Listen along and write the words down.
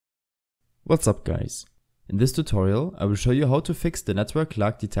What's up guys? In this tutorial I will show you how to fix the network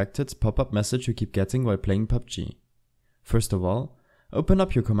lag detected pop-up message you keep getting while playing PUBG. First of all, open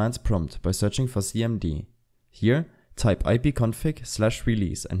up your commands prompt by searching for cmd. Here, type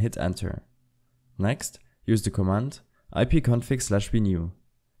ipconfig/release and hit enter. Next, use the command ipconfig/renew.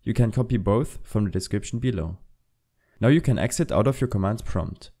 You can copy both from the description below. Now you can exit out of your commands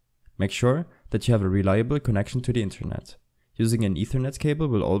prompt. Make sure that you have a reliable connection to the internet. Using an Ethernet cable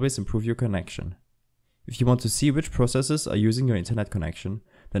will always improve your connection. If you want to see which processes are using your internet connection,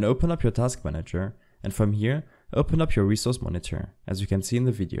 then open up your task manager and from here open up your resource monitor, as you can see in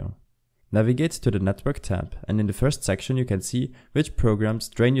the video. Navigate to the network tab and in the first section you can see which programs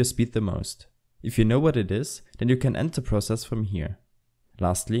drain your speed the most. If you know what it is, then you can end the process from here.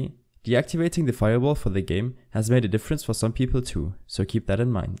 Lastly, deactivating the firewall for the game has made a difference for some people too, so keep that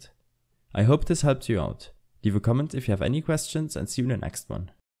in mind. I hope this helped you out. Leave a comment if you have any questions and see you in the next one.